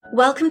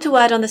Welcome to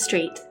Word on the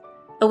Street,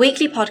 a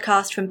weekly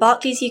podcast from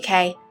Barclays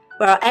UK,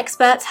 where our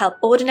experts help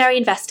ordinary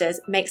investors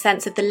make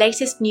sense of the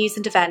latest news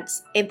and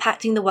events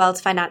impacting the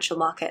world's financial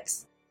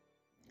markets.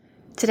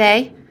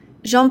 Today,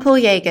 Jean-Paul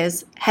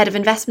Jaegers, Head of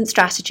Investment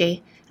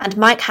Strategy, and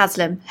Mike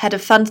Haslam, Head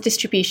of Fund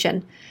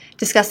Distribution,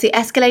 discuss the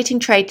escalating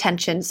trade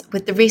tensions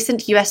with the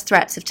recent US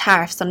threats of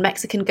tariffs on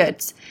Mexican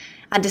goods,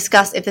 and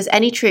discuss if there's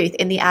any truth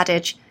in the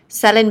adage,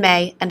 sell in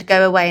May and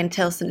go away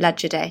until St.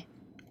 Ledger Day.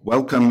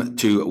 Welcome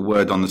to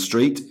Word on the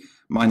Street.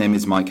 My name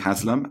is Mike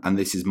Haslam, and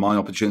this is my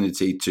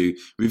opportunity to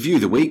review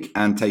the week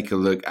and take a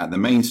look at the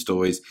main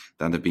stories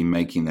that have been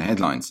making the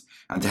headlines.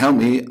 And to help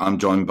me, I'm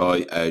joined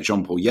by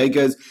Jean-Paul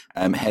Jaegers,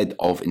 Head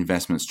of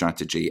Investment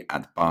Strategy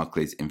at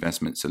Barclays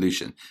Investment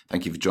Solution.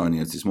 Thank you for joining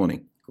us this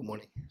morning. Good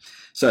morning.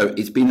 So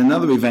it's been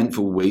another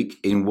eventful week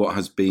in what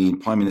has been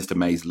Prime Minister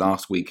May's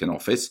last week in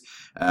office.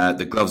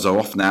 The gloves are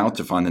off now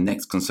to find the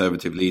next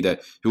Conservative leader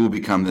who will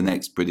become the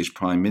next British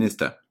Prime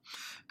Minister.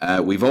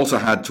 We've also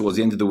had, towards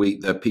the end of the week,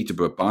 the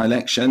Peterborough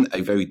by-election.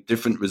 A very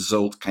different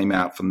result came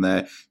out from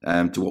there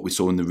to what we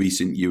saw in the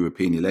recent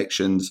European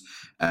elections.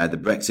 The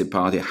Brexit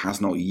Party has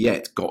not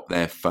yet got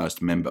their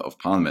first member of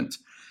Parliament.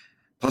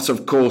 Plus,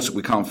 of course,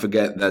 we can't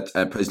forget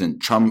that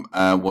President Trump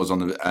was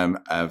on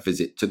a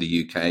visit to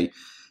the UK.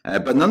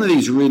 But none of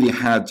these really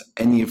had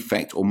any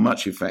effect or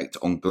much effect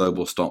on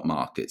global stock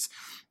markets.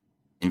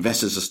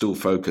 Investors are still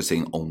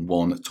focusing on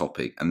one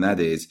topic, and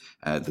that is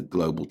the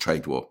global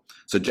trade war.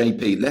 So,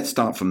 JP, let's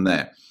start from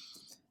there.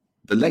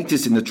 The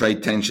latest in the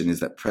trade tension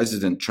is that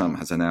President Trump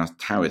has announced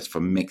tariffs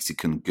for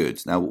Mexican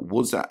goods. Now,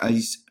 was that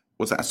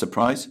a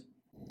surprise?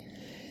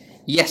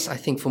 Yes, I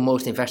think for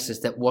most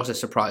investors that was a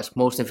surprise.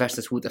 Most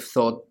investors would have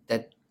thought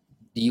that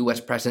the US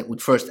president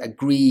would first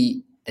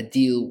agree a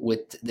deal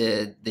with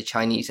the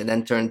Chinese and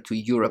then turn to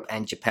Europe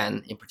and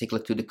Japan, in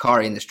particular to the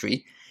car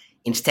industry.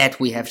 Instead,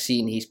 we have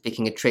seen he's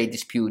picking a trade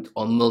dispute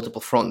on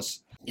multiple fronts.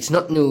 It's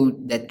not new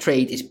that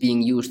trade is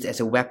being used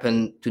as a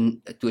weapon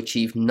to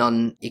achieve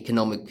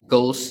non-economic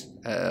goals,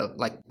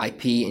 like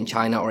IP in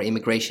China or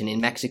immigration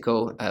in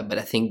Mexico. But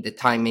I think the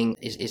timing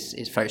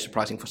is very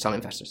surprising for some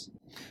investors.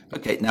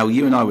 Okay, now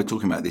you and I were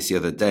talking about this the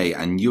other day,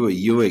 and you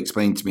were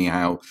explaining to me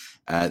how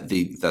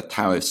the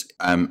tariffs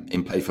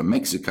in play for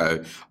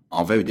Mexico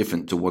are very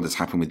different to what has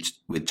happened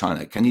with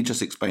China. Can you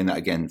just explain that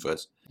again for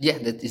us? Yeah,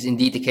 that is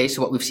indeed the case.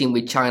 So what we've seen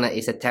with China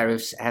is that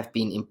tariffs have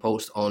been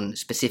imposed on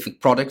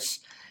specific products.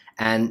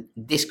 And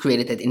this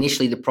created that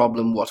initially the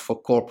problem was for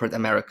corporate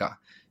America.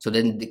 So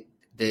then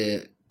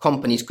the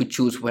companies could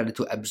choose whether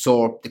to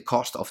absorb the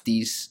cost of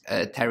these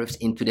tariffs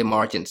into their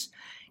margins.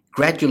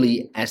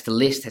 Gradually, as the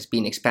list has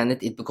been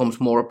expanded, it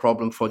becomes more a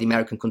problem for the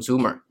American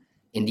consumer.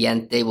 In the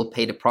end, they will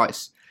pay the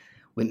price.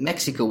 With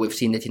Mexico, we've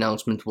seen that the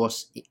announcement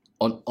was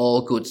on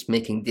all goods,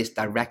 making this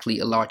directly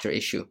a larger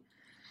issue.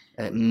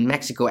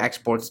 Mexico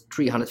exports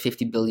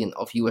 $350 billion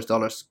of US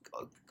dollars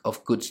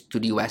of goods to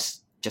the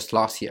US just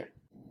last year.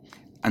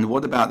 And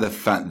what about the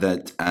fact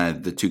that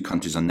the two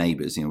countries are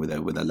neighbours, with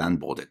a land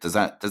border? Does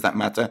that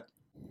matter?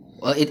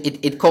 Well,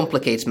 it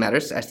complicates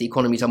matters as the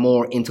economies are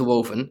more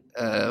interwoven.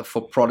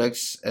 For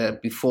products,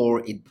 before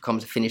it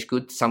becomes a finished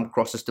good, some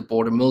crosses the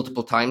border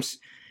multiple times.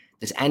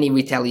 There's any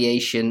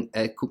retaliation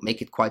could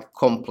make it quite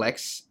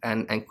complex,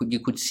 and you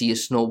could see a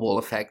snowball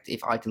effect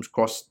if items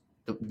cross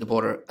the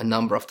border a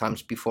number of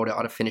times before the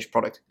other finished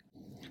product.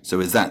 So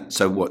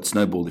what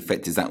snowball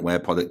effect is that, where a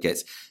product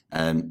gets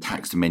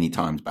taxed many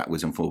times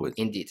backwards and forwards?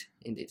 Indeed.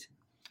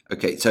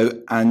 Okay,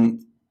 so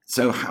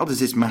how does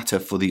this matter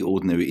for the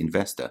ordinary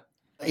investor?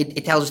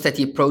 It tells us that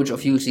the approach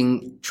of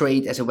using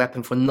trade as a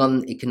weapon for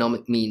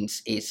non-economic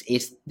means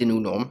is the new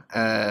norm.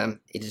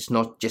 It is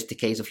not just the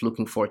case of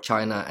looking for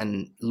China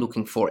and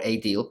looking for a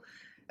deal.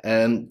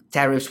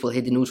 Tariffs will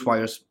hit the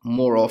newswires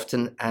more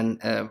often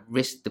and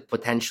risk the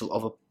potential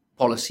of a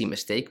policy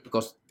mistake,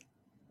 because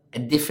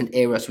at different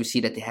areas we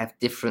see that they have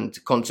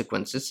different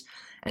consequences,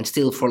 and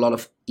still for a lot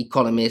of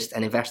economists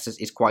and investors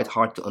it's quite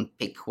hard to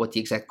unpick what the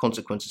exact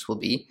consequences will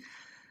be.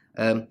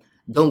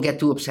 Don't get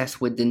too obsessed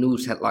with the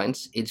news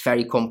headlines. It's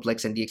very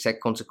complex and the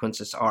exact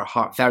consequences are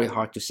very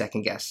hard to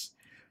second guess.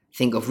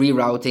 Think of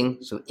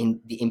rerouting, so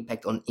in the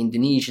impact on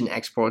Indonesian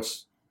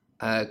exports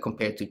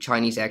compared to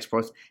Chinese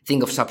exports.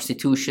 Think of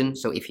substitution,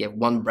 so if you have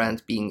one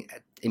brand being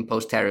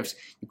imposed tariffs,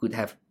 you could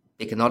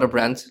pick another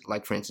brand,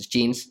 like for instance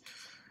jeans.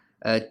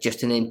 Just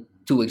to name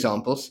two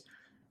examples.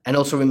 And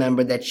also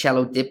remember that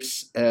shallow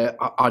dips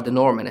are the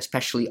norm, and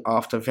especially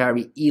after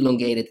very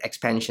elongated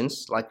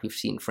expansions, like we've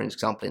seen, for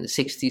example, in the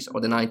 60s or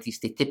the 90s,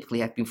 they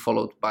typically have been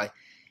followed by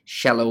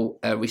shallow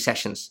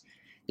recessions.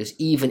 Because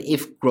even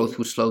if growth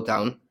would slow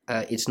down,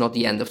 it's not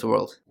the end of the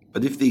world.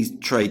 But if these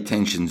trade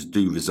tensions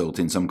do result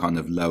in some kind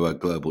of lower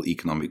global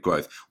economic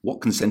growth, what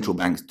can central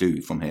banks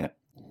do from here?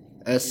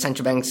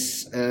 Central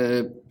banks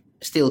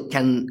still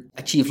can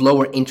achieve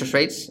lower interest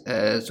rates.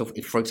 So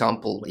if, for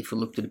example, if we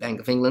look to the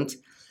Bank of England,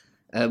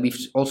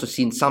 we've also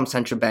seen some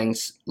central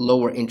banks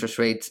lower interest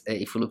rates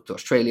if we look to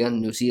Australia,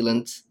 New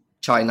Zealand,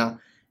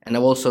 China, and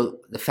now also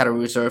the Federal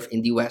Reserve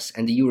in the US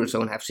and the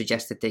Eurozone have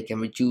suggested they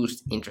can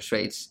reduce interest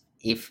rates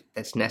if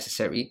that's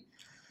necessary.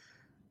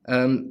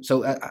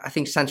 So I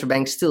think central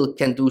banks still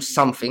can do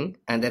something,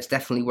 and that's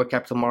definitely where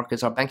capital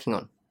markets are banking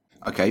on.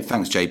 Okay,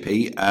 thanks,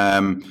 JP.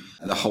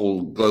 The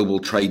whole global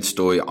trade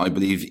story, I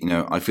believe,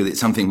 I feel it's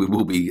something we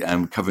will be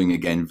covering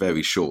again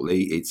very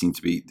shortly. It seems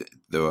to be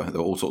there are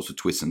all sorts of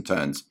twists and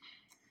turns.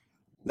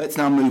 Let's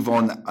now move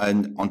on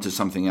and onto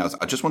something else.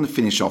 I just want to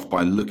finish off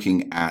by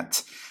looking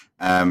at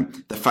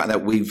the fact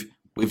that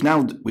we've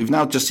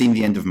now just seen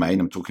the end of May,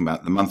 and I'm talking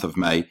about the month of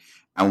May,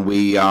 and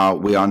we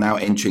are now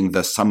entering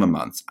the summer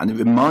months. And it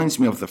reminds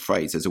me of the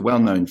phrase. There's a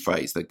well-known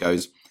phrase that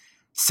goes,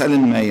 "Sell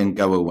in May and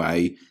go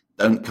away.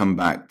 Don't come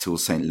back till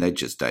St.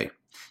 Leger's Day."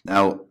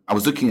 Now, I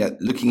was looking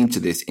into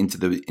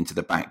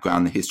the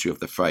background, the history of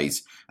the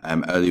phrase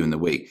earlier in the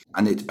week,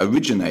 and it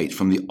originates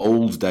from the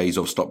old days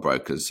of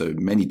stockbrokers, so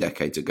many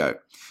decades ago.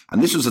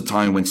 And this was a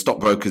time when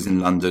stockbrokers in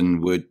London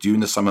would,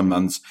 during the summer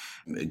months,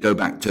 go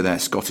back to their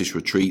Scottish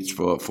retreats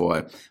for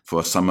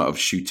a summer of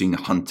shooting,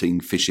 hunting,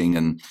 fishing,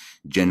 and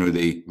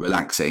generally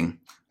relaxing.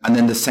 And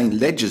then the St.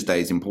 Leger's Day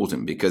is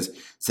important because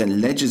St.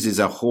 Leger's is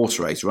a horse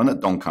race run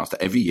at Doncaster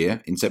every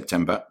year in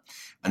September.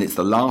 And it's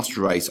the last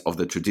race of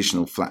the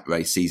traditional flat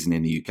race season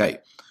in the UK.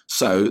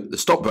 So the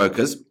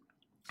stockbrokers,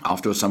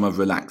 after a summer of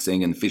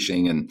relaxing and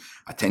fishing and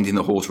attending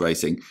the horse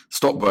racing,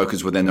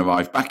 stockbrokers would then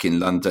arrive back in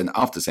London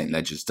after St.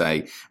 Leger's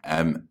Day,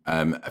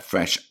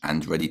 fresh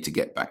and ready to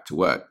get back to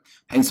work.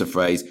 Hence the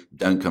phrase,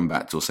 "Don't come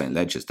back till St.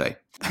 Leger's Day."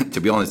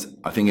 To be honest,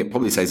 I think it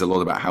probably says a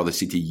lot about how the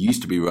city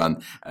used to be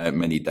run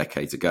many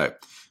decades ago.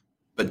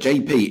 But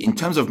JP, in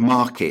terms of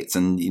markets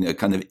and,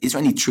 is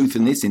there any truth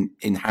in this,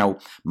 in how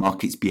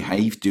markets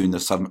behave during the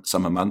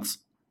summer months?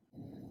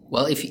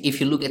 Well,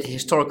 if you look at the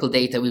historical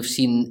data, we've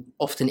seen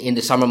often in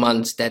the summer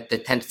months that there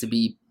tends to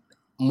be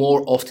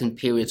more often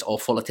periods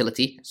of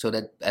volatility, so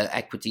that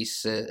equity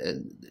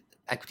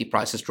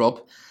prices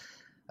drop.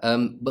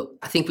 But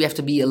I think we have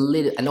to be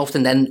and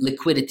often then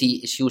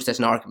liquidity is used as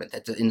an argument,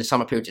 that in the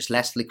summer period there's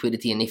less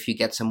liquidity, and if you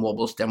get some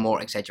wobbles, they're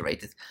more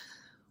exaggerated.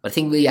 But I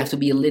think we have to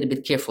be a little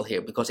bit careful here,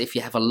 because if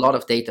you have a lot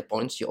of data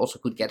points, you also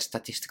could get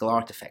statistical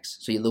artifacts.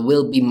 So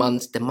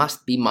there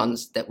must be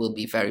months that will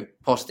be very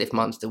positive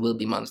months, there will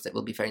be months that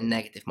will be very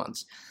negative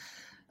months.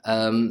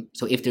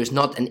 So if there's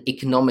not an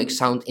economic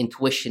sound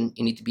intuition,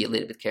 you need to be a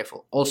little bit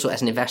careful. Also,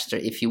 as an investor,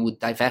 if you would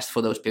divest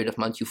for those period of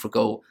months, you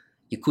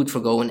could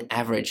forgo an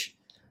average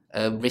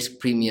risk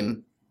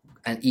premium,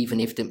 and even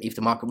if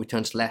the market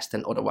returns less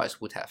than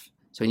otherwise would have.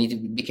 So you need to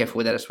be careful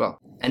with that as well.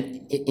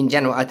 And in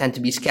general, I tend to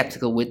be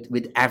skeptical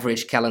with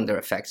average calendar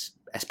effects,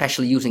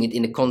 especially using it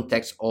in the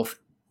context of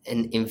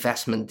an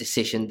investment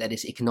decision that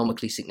is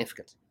economically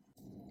significant.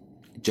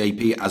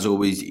 JP, as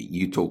always,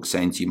 you talk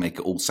sense. You make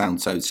it all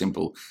sound so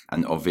simple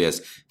and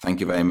obvious. Thank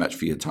you very much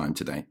for your time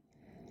today.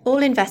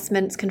 All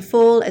investments can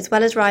fall as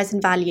well as rise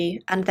in value,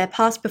 and their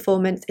past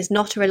performance is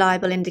not a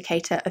reliable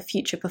indicator of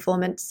future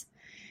performance.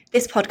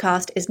 This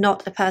podcast is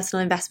not a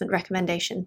personal investment recommendation.